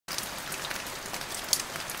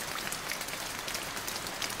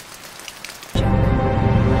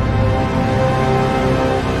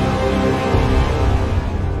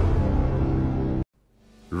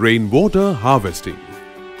Rainwater harvesting.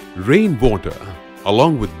 Rainwater,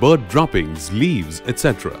 along with bird droppings, leaves,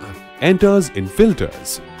 etc., enters in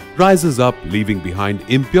filters, rises up leaving behind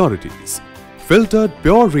impurities. Filtered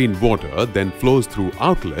pure rainwater then flows through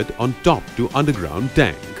outlet on top to underground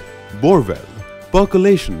tank, borewell,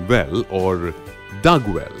 percolation well or dug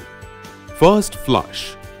well. First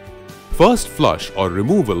flush. First flush or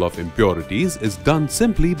removal of impurities is done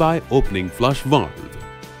simply by opening flush valve.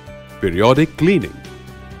 Periodic cleaning.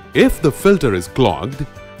 If the filter is clogged,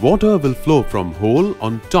 water will flow from hole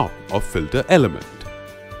on top of filter element.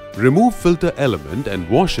 Remove filter element and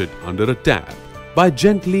wash it under a tap by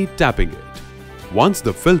gently tapping it. Once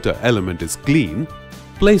the filter element is clean,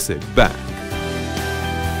 place it back.